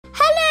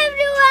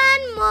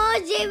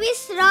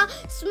Jewish र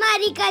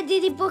स्मारिका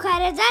दिदी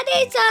पोखरा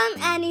जाँदैछौँ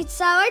and it's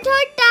our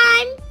third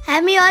time.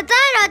 हामी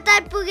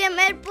हतार पुग्यौँ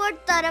एयरपोर्ट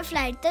तर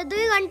फ्लाइट त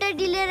 2 घण्टा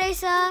डिले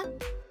रहेछ।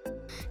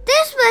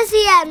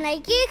 त्यसपछि हामीलाई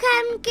के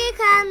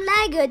खाम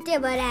लाग्यो त्यही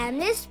भएर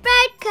हामीले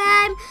स्प्राइट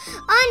खायौँ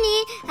अनि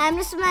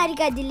हाम्रो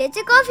स्मारिका दिदीले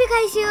चाहिँ कफी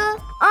खाइस्यो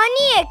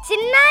अनि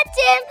एकछिन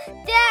नाच्यौँ।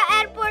 त्यहाँ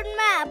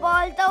एयरपोर्टमा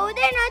बल त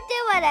हुँदैन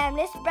त्यही भएर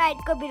हामीले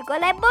स्प्राइटको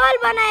बिर्कोलाई बल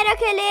बनाएर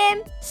खेल्यौँ।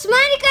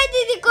 स्मारिका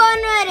दिदीको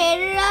अनुहार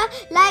हेरेर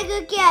लाग्यो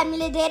कि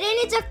हामीले धेरै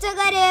नै चकचक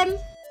गर्यौँ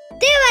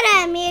त्यही भएर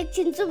हामी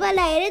एकछिन चुप्पा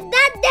हेरेर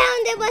दाँत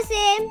देखाउँदै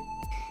बस्यौँ।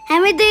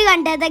 हामी 2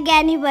 घण्टा त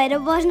ज्ञानी भएर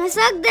बस्न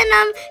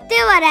सक्दैनौँ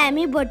त्यही भएर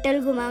हामी बोतल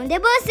घुमाउँदै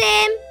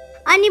बस्यौँ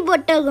अनि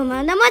बोतल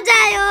घुमाउँदा मजा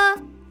आयो।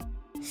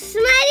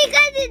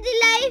 स्मारिका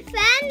दिदीलाई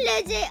फ्यानले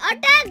चाहिँ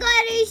अट्याक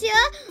गरेछ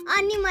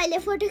अनि मैले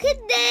फोटो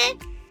खिच्दै।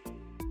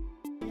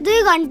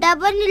 2 घण्टा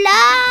पनि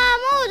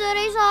लामो हुँदो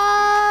रहेछ।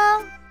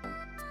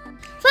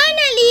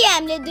 फाइनली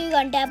हामीले 2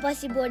 घण्टा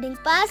पछि बोर्डिङ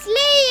पास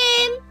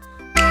ल्यायौँ।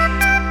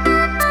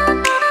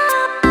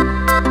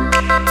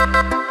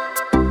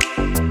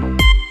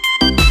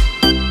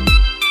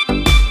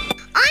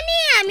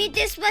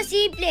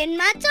 त्यसपछि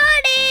प्लेनमा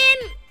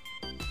चढ्यौँ।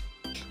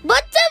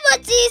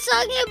 बच्ची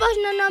सँगै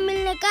बस्न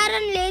नमिल्ने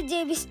कारणले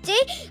जेविस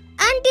चाहिँ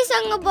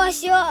आन्टीसँग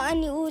बस्यो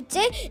अनि ऊ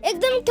चाहिँ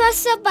एकदम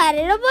ठस्स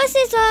पारेर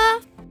बसेछ।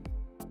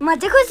 म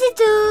चाहिँ खुसी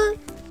छु।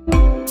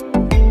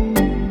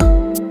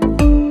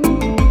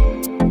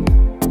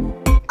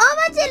 अब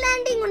चाहिँ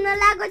ल्यान्डिङ हुन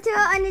लागेको थियो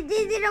अनि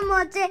दिदी र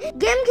म चाहिँ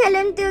गेम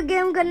खेल्यौँ। त्यो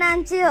गेमको नाम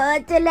चाहिँ हो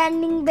त्यो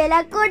ल्यान्डिङ बेला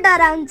को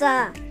डराउँछ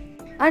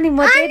अनि म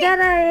चाहिँ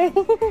डराएँ।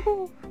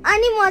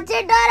 अनि म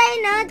चाहिँ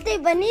डराइन त्यही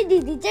पनि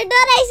दिदी चाहिँ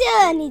डराइस्यो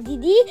अनि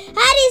दिदी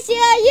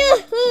हारिस्यो।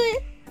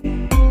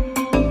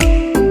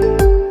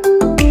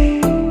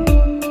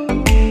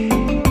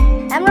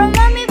 हाम्रो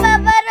मम्मी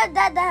बाबा र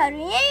दादाहरू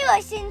यही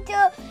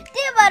बसिन्थ्यो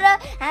त्यही भएर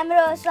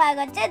हाम्रो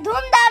स्वागत चाहिँ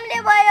धुमधामले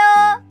भयो।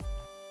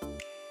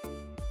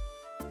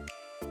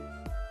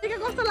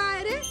 कस्तो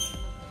लाग्यो रे?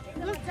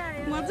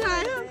 मजा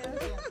आयो।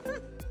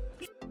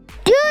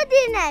 त्यो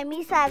दिन हामी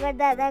सागर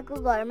दादाको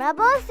घरमा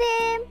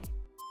बस्यौँ।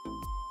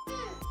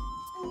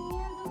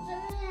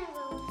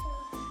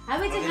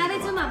 हामी चाहिँ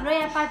खाँदैछौँ। हाम्रो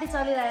यहाँ पार्टी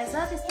चलिरहेछ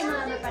त्यस्तो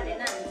नराम्रो पार्टी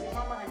होइन। हामी चाहिँ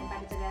मोमो खाने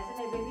पार्टी चलिरहेछ।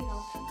 मेरो बेबी खाऊ।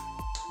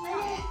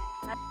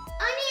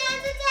 अनि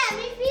आज चाहिँ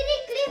हामी फेरि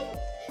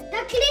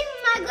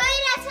क्लिफमा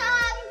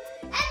गइरहेछौँ।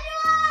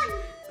 एभ्रीवन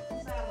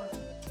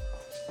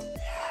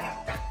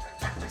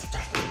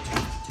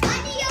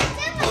अनि यो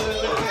चाहिँ मैले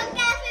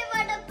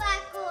क्याफेबाट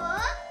पाएको हो।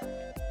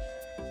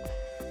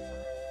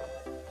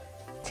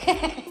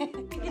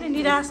 किन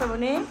निराश छ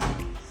भने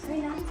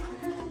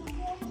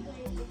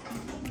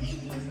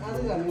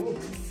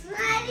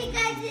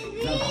स्मारिका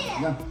दिदी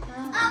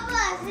अब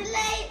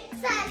हजुरलाई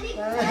सालिक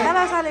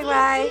हेलो सालिक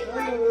भाइ।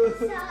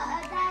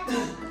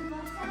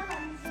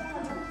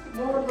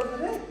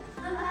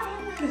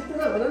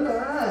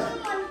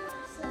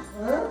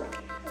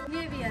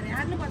 बेबी अरे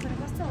हान्नुपर्छ नि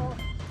कस्तो हो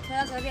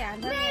छोराछोरी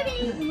हान्छ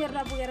उमेर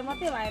नपुगेर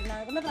मात्रै भएर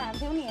नभएको त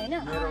हान्थ्यौ नि होइन।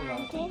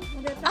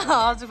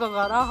 हजुरको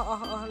घर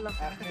ल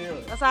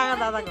सागर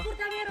दादाको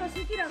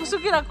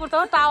सुकिरहेको कुर्ता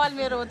हो। टावल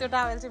मेरो हो। त्यो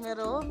टावल चाहिँ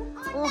मेरो हो।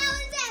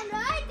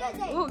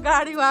 ऊ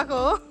गाडी उहाँको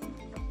हो।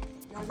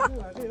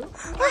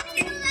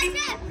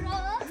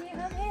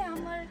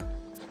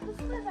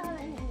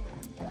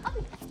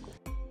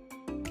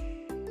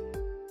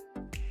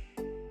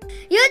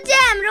 यो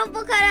चाहिँ हाम्रो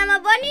पोखरामा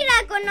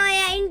बनिरहेको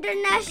नयाँ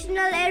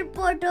इन्टरनेसनल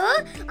एयरपोर्ट हो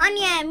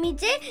अनि हामी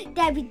चाहिँ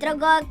त्यहाँभित्र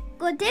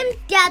गएको थियौँ।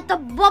 त्यहाँ त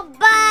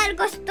बब्बार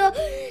कस्तो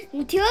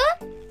थियो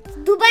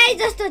दुबई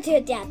जस्तो थियो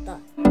त्यहाँ त।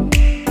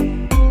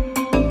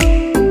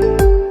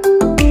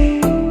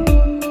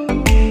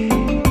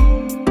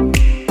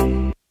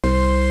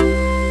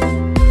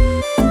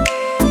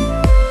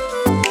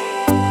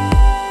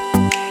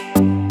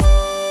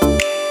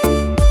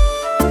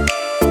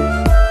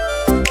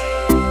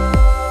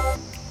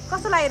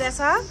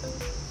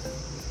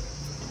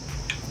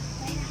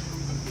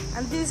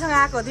 अनि दिदीसँग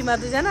आएको हो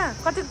तिमीहरू 2 जना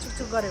कति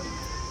चुकचुक गर्यौ?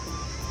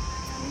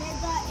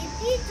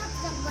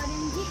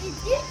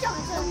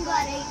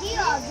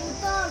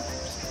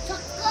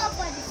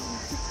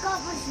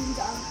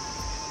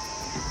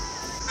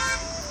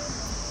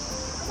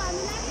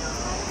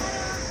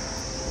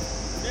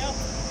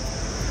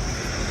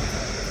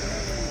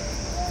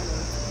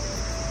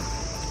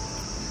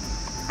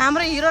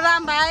 हाम्रो हिरो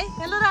राम भाइ।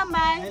 हेलो राम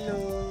भाइ। हेलो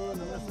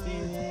नमस्ते।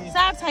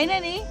 साथ छैन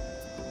नि?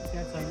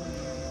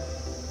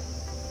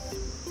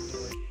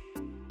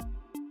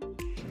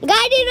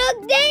 गाडी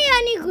रोक्दै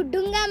अनि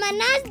ढुङ्गामा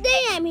नाच्दै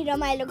हामी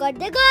रमाइलो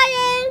गर्दै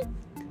गयौँ।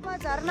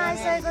 झर्ना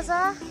आइसकेको छ।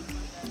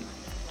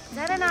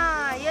 जाँदैन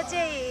यो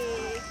चाहिँ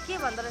के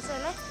भन्दो रहेछ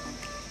यसलाई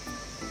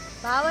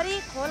भावरी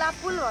खोला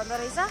पुल भन्दो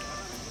रहेछ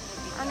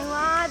अनि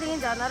वहाँदेखि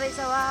झर्ना रहेछ।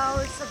 वाउ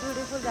इट्स अ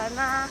ब्युटिफुल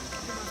झर्ना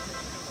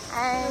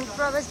एन्ड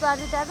प्रवेशद्वार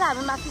त्यहाँ चाहिँ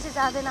हामी माथि चाहिँ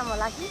जाँदैनौँ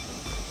होला कि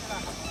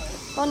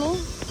पनि।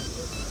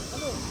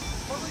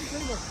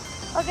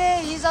 Okay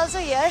he is also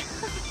here.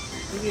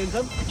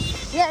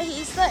 Yeah,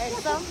 he is so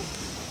handsome.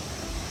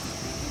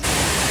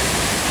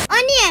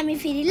 अनि हामी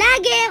फेरि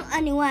लाग्यौं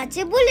अनि उहाँ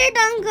चाहिँ बुलेट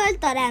अंकल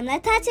तर हामीलाई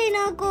थाहा छैन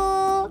को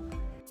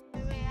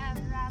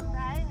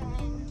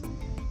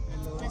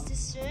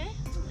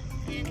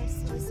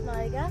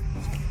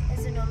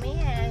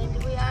and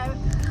we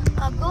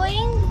are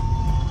going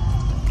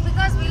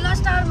because we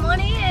lost our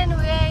money and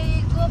we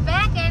go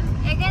back and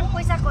again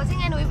paisa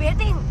खोज्यौं and we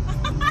waiting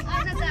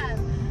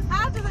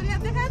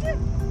 8,000 देखाथ्यो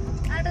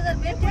 8,000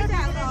 भेट्यो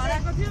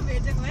हराएको थियो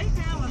भेटेको है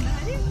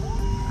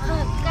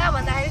कहाँ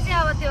भन्दाखेरि चाहिँ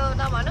अब त्यो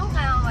नभनौं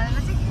कहाँ भनेर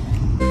चाहिँ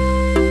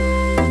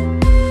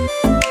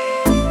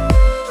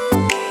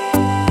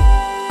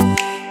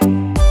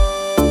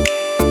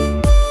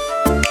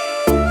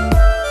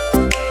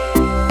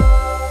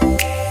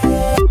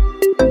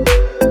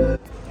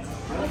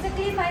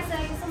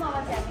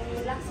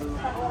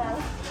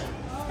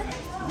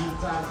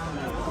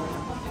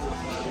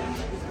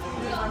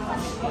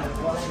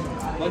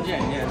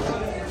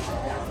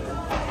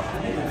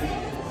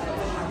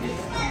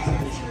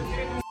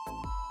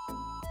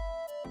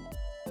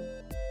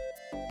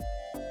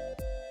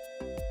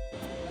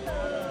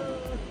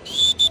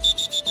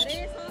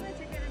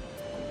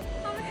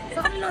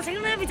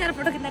बिचारा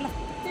फोटो खिच्न ल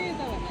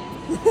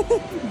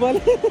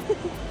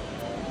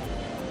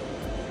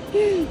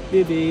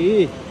दिदी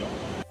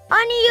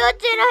अनि यो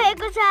चाहिँ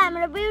रहेको छ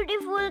हाम्रो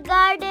ब्युटीफुल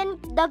गार्डन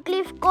द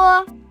क्लिफ को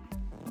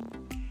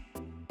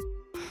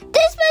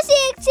त्यसपछि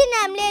एकछिन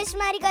हामीले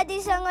स्मारिका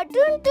दिदीसँग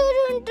टुन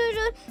टुरुन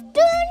टुरुन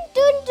टुन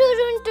टुन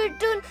टुरुन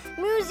टुन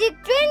म्युजिक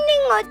ट्रेन्डिङ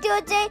हो त्यो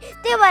चाहिँ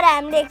त्यही भएर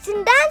हामीले एकछिन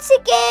डान्स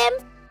सिक्यौं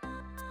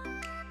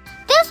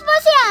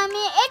त्यसपछि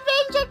हामी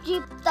एडभेन्चर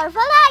ट्रिप तर्फ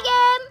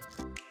लाग्यौं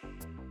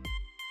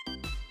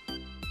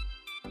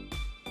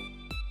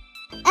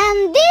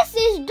And this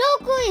is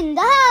Doku in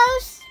the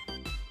house.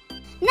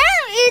 Now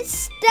it's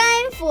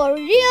time for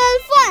real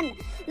fun.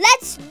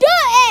 Let's do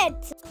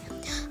it.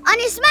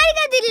 अनि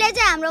स्मारिका दिदीले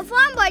चाहिँ हाम्रो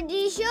फर्म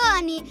भरिदियो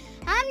अनि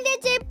हामीले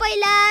चाहिँ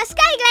पहिला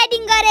स्काई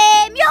ग्लाइडिङ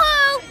गर्यौं यो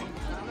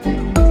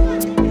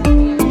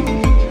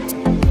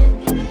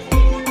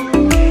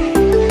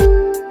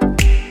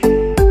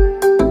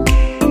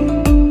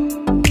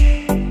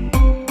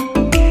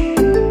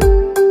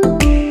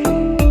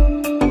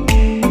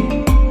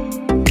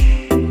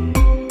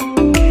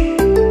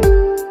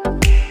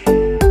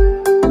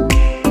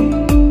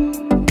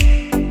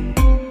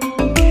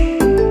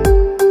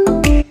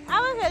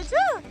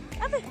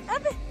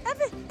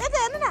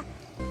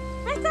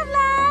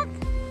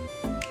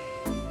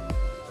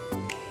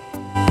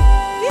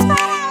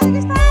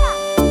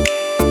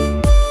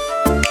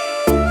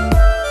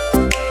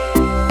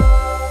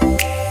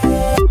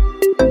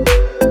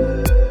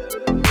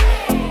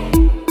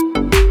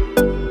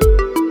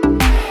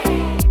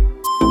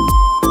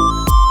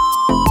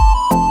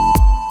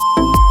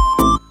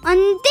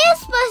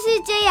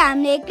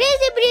हामीले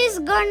क्रेजी ब्रिज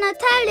गर्न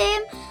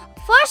थाल्यौं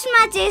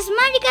फर्स्टमा चाहिँ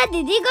स्मारिका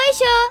दिदी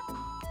गइछ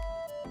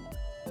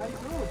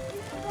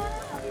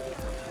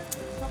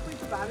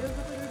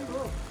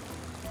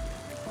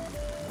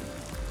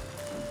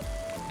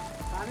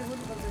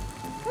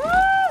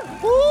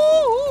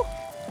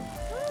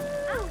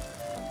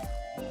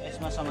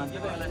यसमा समाति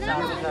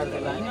चार्जरको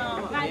लागि यो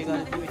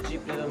गरी दुई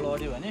चिप्लेर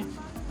लड्यो भने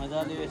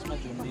मजाले यसमा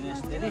झुन्डिने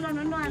यसरी दुईटा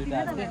हातले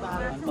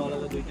अनि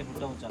तलको दुईटा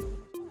खुट्टा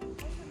उचाल्नु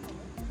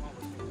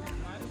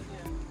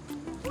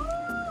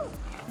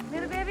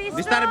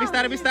बिस्तारै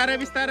बिस्तारै बिस्तारै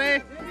बिस्तारै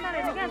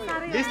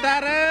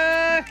बिस्तारै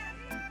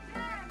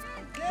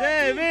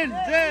जेविन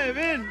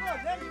जेविन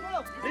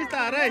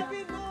बिस्तारै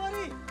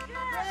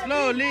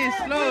स्लोली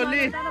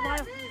स्लोली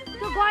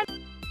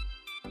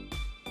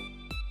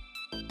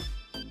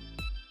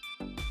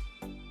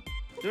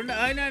जुन्डा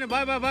हैन हैन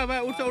भाइ भाइ भाइ भाइ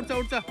उठ्छ उठ्छ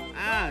उठ्छ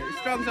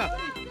स्ट्रङ छ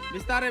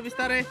बिस्तारै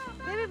बिस्तारै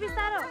बेबी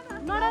बिस्तारो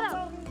नडर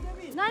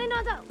नानी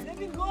नजा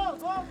baby go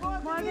go go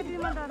market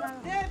मा डर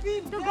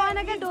त्यो गएन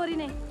के डोरी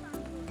नै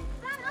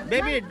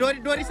बेबी डोरी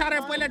डोरी सारा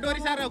पहिला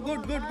डोरी सारा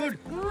गुड गुड गुड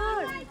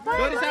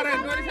डोरी सारा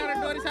डोरी सारा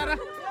डोरी सारा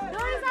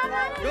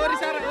डोरी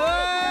सारा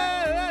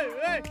ओए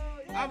ओए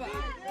अब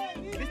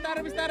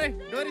बिस्तारै बिस्तारै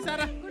डोरी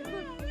सारा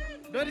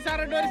डोरी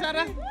सारा डोरी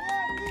सारा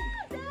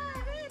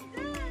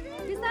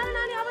बिस्तारै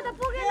नानी अब त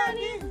पुगे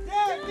नानी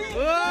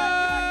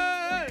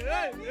ओए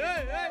ओए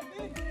ओए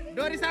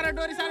डोरी सारा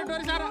डोरी सारा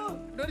डोरी सारा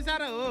डोरी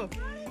सारा हो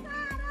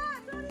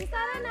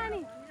बिस्तारै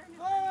नानी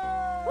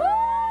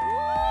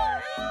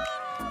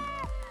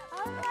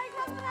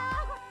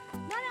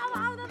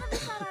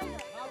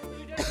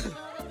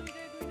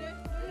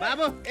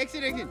बाबु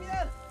एकछिन एकछिन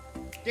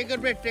टेक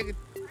ब्रेक टेक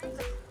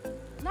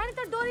नानी त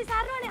डोरी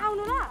सार्नु अनि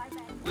आउनु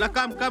ल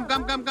कम कम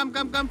कम कम कम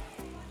कम कम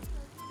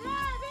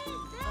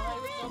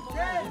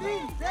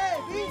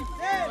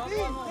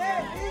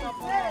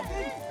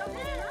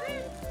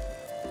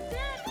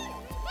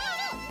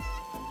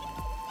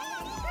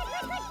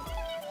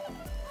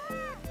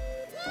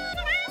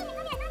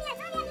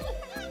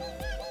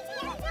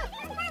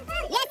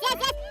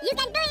You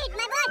can do it,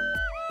 my boy.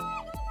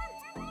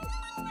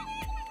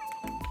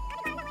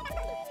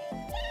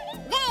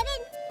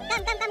 Jvin,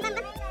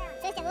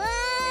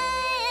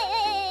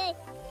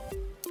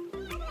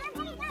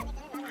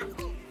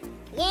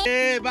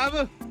 come.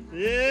 बाबु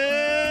ए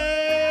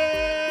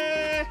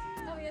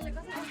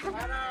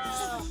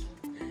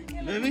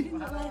बेबी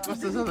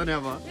कस्तो छ त नि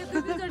अब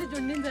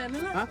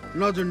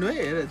नजुन्नु है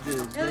हेर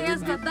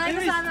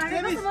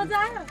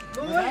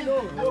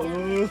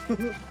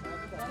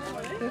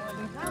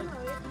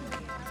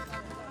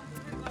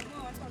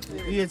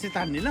यो चाहिँ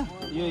तान्ने ल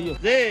यो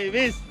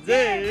Jvis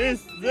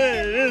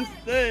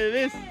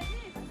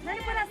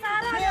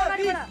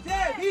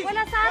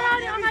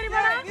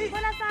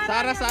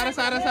सारा सारा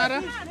सारा सारा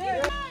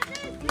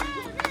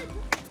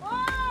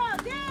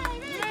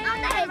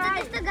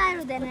त्यस्तो गाह्रो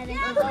हुँदैन रे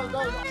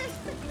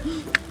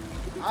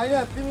आइया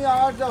तिमी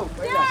अगाडि जाऊ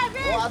पहिला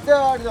हो अझै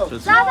अगाडि जाऊ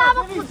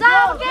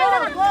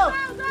गो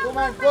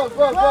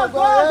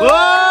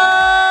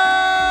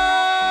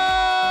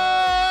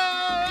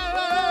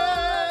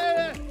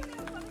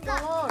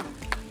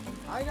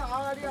हैन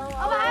अगाडि आऊ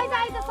अब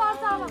आइज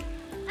सर्छ अब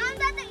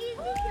अन्त त इजी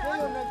थियो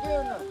के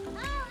हुन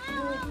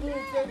तिमी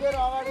टेकेर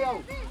अगाडि आऊ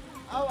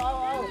आऊ आऊ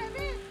आऊ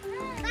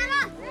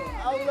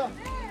आऊ ल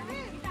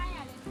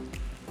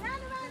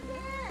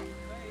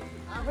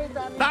आफै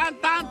तान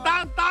तान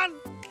तान तान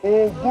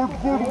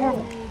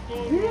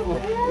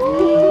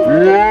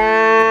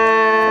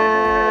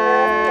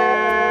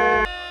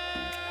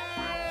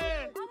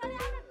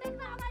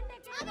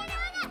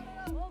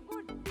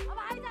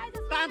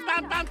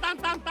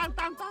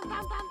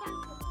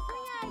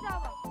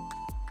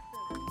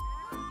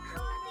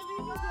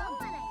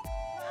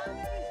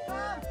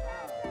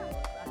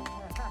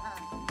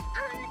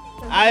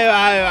आयो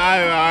आयो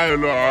आयो आयो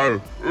ल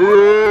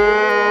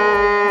आयो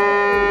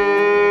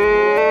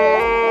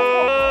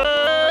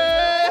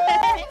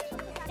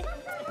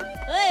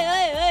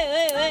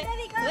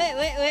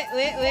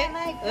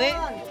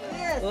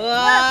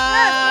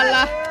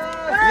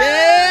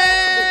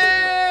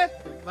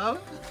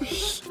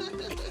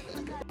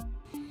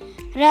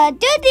र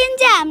त्यो दिन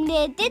चाहिँ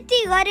हामीले त्यति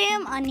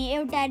गर्यौं अनि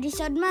एउटा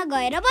रिसोर्टमा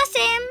गएर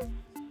बस्यौं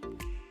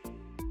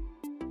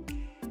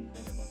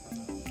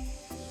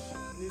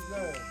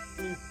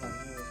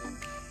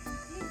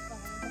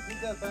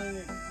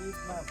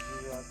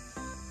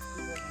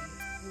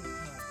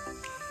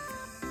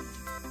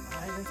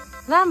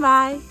राम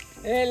भाइ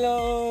हेलो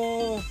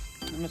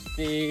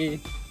नमस्ते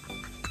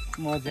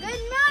मजा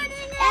Good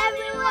morning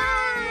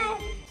everyone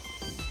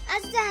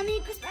आज हामी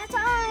खुसमा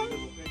छौं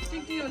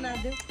टिटी हुना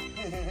दे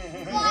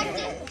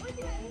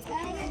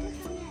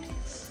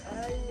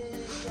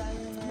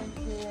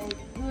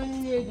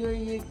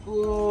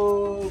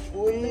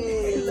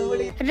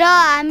र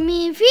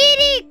हामी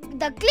फेरि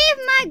द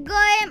क्लिफमा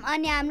गयौं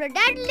अनि हाम्रो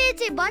ड्याडीले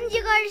चाहिँ बन्जी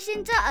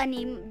गर्छिन्छ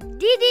अनि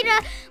दिदी र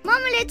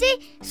मम्मीले चाहिँ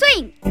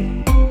स्विङ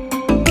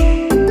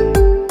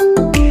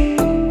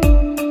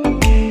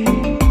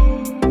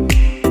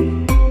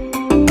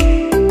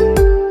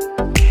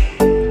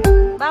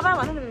बाबा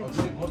भन्नु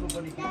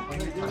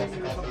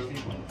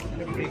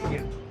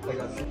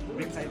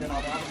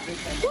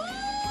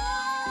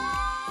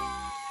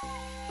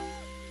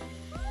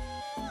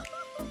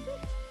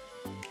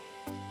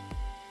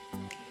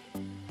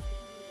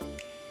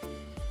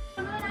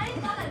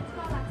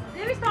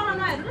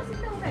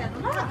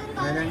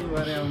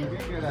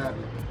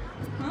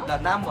न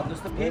नाम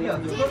भन्नुस् त फेरि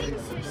हजुर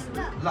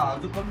ल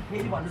हजुरको पनि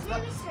फेरि भन्नुस् त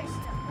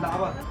ल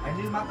अब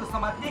ह्यान्डल मात्र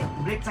समात्ने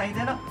ब्रेक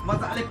चाहिँदैन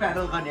मजाले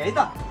प्याडल गर्ने है त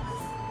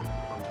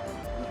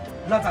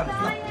ल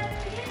जानुहोस् ल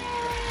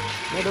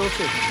मेरो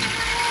ओके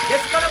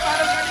यसको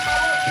प्याडल गर्ने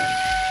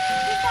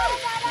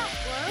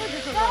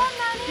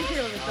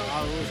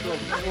बाबु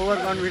ओभर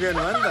कन्फिडेन्ट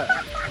हो नि त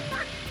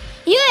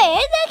यो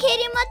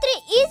हेर्दाखेरि मात्रै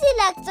इजी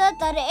लाग्छ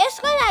तर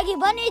यसको लागि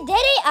पनि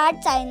धेरै हार्ड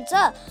चाहिन्छ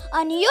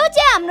अनि यो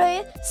चाहिँ हाम्रो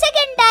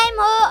सेकेन्ड टाइम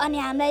हो अनि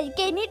हामीलाई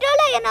केही निटो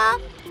लागेन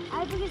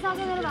आइपुगिसक्यो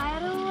मेरो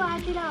भाइहरू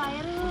आतिर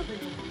भाइहरू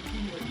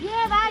ये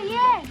भाइ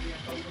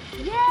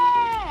ये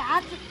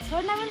हात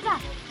छोड्न मिल्छ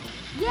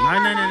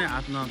नहीं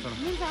हाथ न छोड़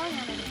मिल्छ हो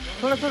यहाँ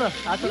छोड़ छोड़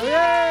हाथ छोड़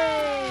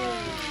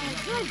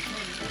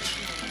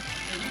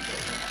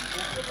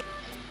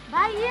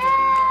भाइ ये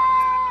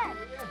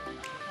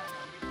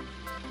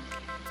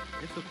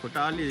यसो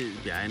खुट्टा अलि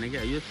भ्याएन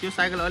क्या यो त्यो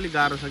साइकल अलि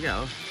गाह्रो छ क्या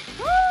हो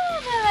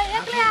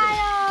एक्लै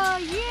आयो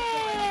ये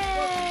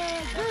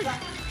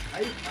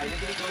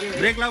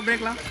ब्रेक लाऊ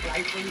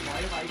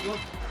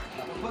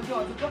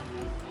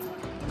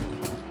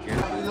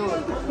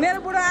मेरो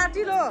बुढा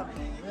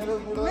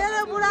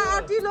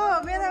आटिलो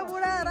मेरो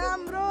बुढा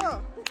राम्रो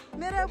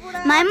मेरो बुढा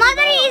My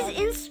mother is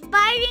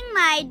inspiring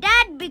my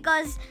dad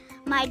because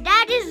my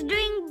dad is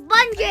doing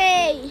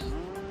bungee.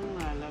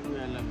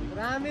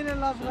 रामीले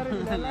love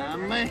गरे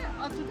आम्मै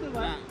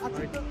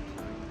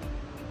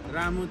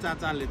रामु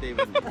चाचाले त्यही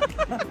भन्नु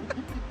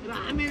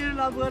रामीले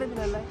लभ गरे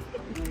बिनालाई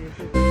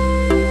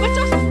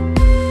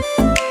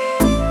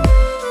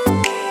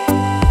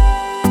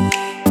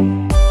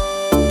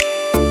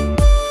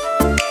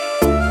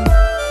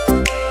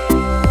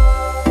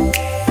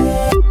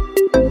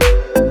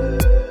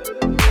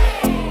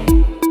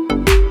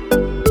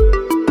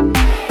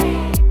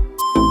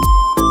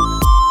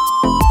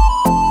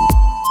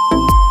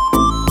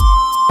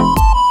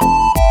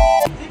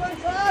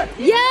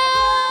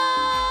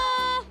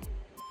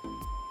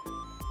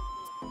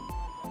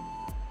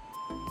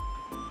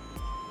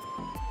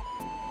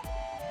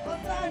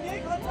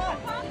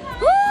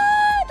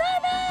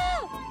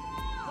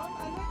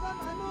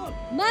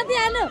माथि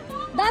हाल्नु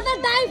दादा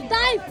डाइभ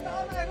डाइभ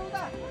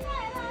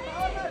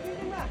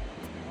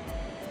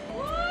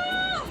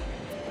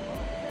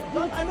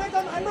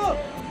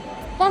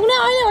पक्ने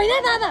अहिले होइन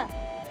दादा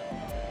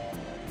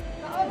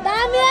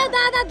दामी हो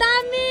दादा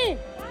दामी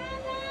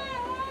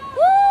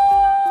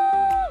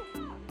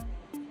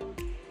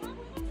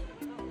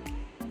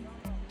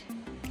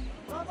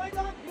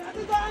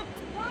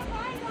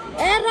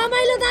ए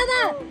रमाइलो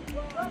दादा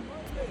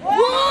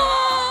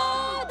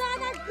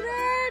दादा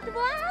ग्रेट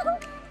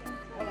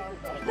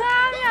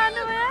दामी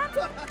हाल्नु भयो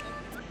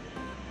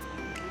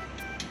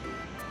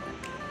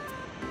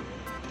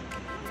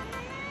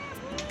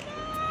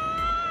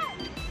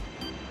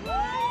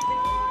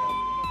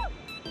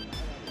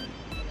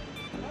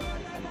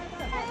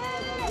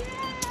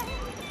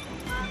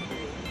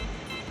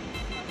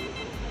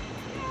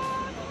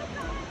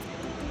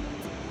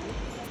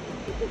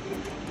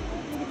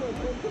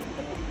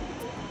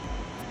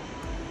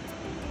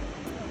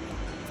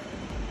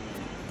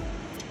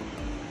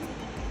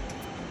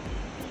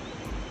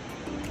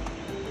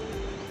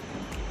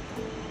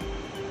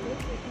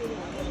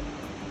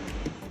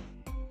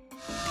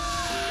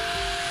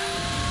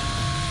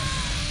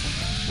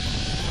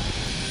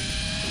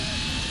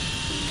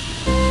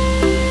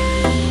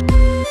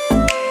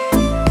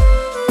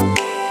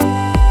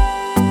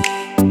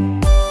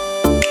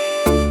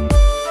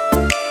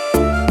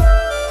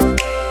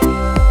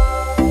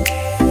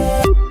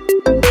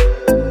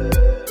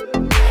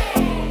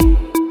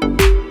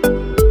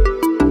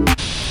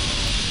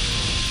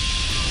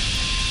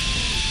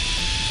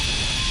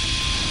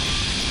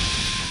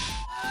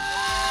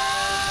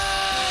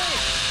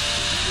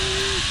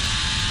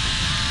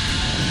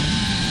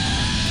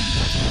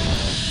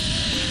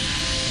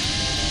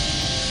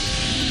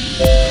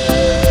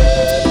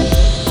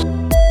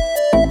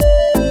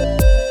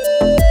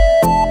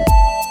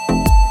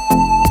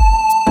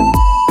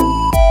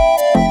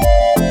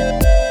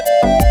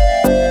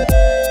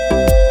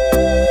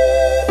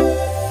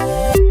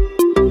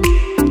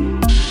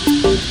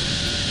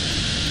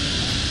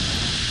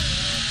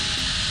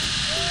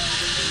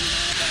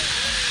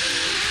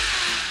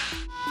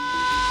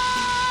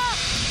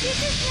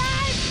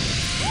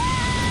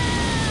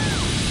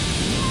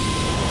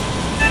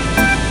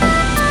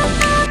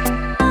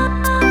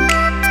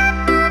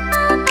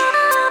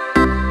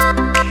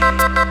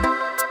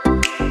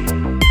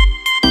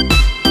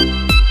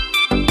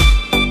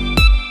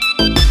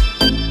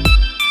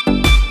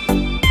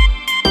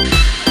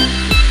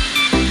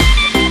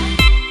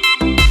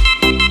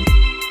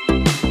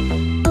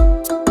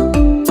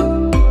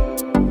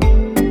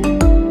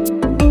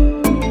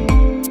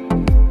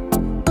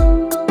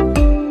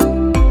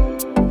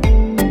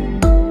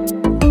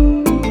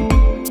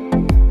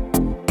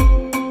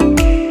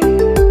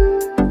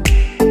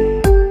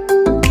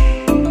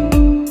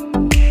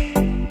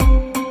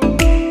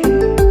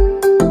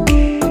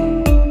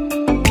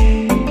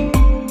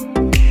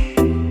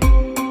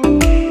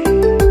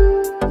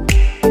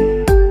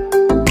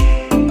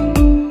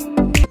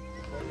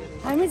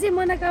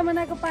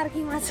मनोकामनाको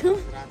पार्किङमा छौँ।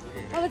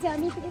 अब चाहिँ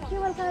हामी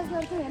केबल कार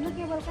गर्छौँ। हेर्नु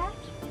केबल कार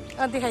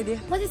दिखाइदियो।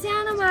 म चाहिँ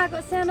सानोमा आएको,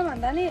 सानो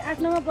भन्दा नि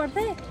 8-9 मा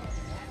पढ्थेँ,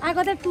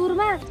 आएको थिएँ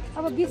टुरमा।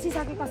 अब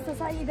बिर्सिसके कस्तो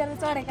छ। यिनीहरू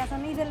चढेका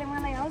छन्, यिनीहरूले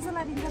मलाई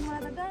हौसला दिन्छन्,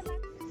 मलाई त डर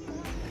लाग्छ।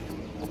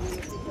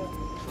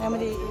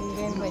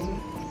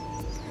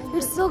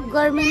 It's so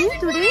गर्मी नि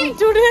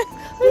today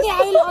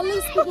I will only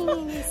speaking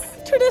English.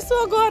 Today so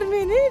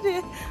गर्मी नि।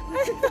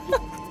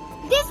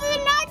 This is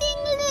not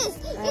English.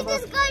 It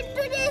is called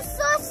today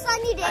so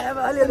sunny day.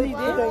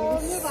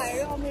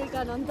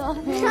 American हो नि त।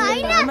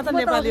 म त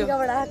नेपाली हो।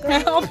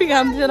 अफ्रिका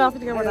हामी चाहिँ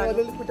अफ्रिकाबाट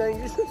आएको।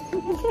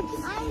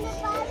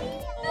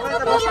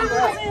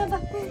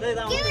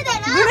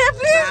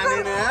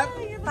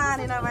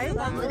 पानी न भाइ।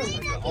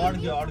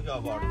 अड्क्यो अब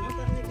अड्क्यो।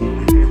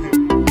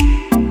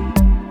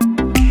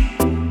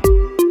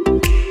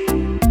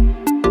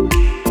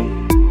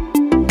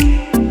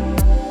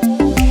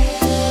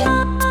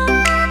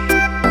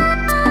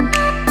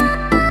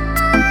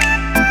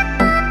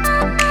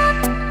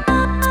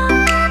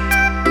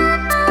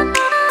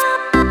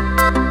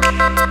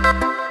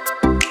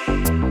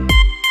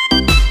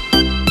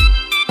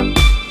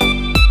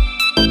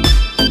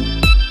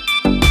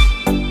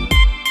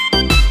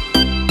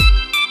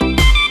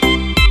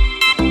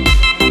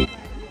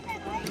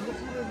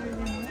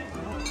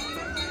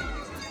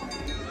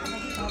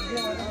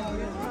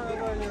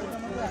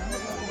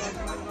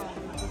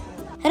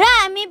 र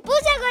हामी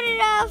पूजा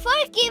गरेर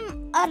फर्कियौँ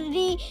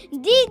अनि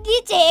दिदी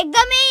चाहिँ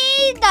एकदमै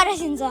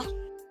तरसिन्छ।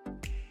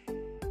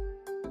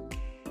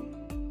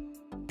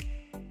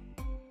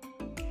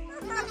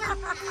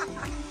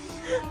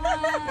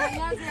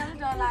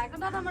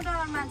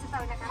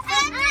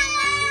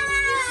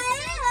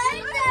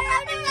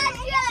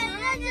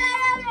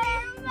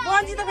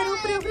 बन्जी त फेरि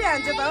उफ्री उफ्री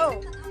हान्छ त हौ।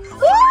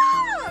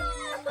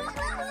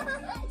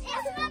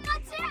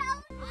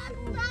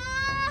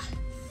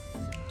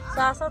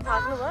 सास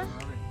थाक्नु भयो?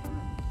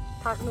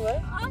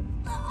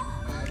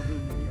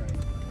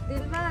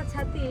 दिलमा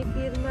छाती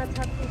पिरमा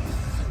छाती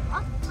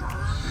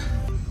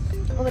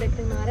ओभर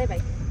एक्टिङ नगरे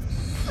भाइ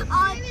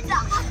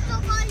कस्तो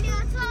बलियो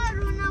छ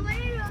रुन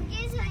पनि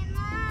रोके छैन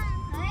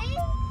है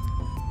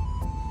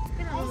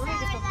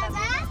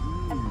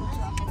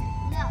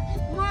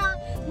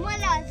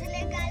मलाई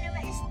हजुरले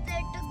गालोमा यस्तो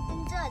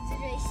टोकिदिन्छ हजुर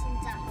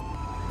रिसिन्छ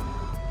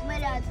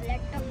मैले हजुरलाई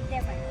टोक्दै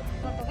भने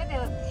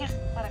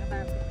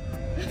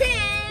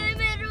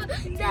मेरो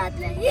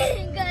दाँतलाई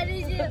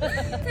गरिदियो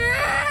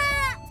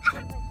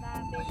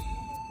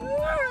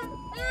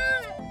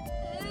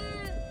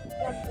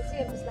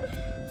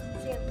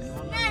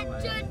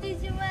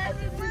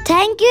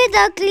Thank you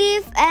the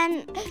Cliff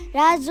and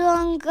Raju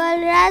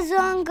uncle. Raju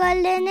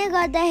uncle ले नै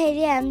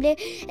गर्दाखेरि हामीले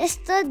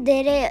यस्तो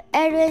धेरै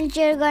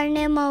एडभेन्चर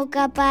गर्ने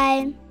मौका पाए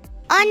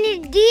अनि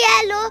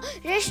डिएलओ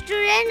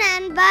रेस्टुरेन्ट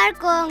एन्ड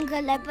बारको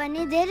अङ्कललाई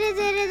पनि धेरै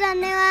धेरै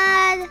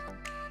धन्यवाद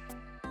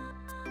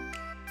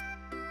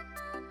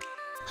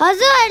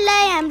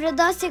हजुरहरूलाई हाम्रो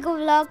दशैंको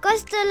भ्लग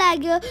कस्तो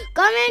लाग्यो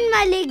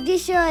कमेन्टमा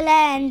लेखिदिनु होला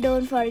and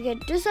don't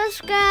forget to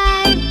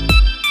subscribe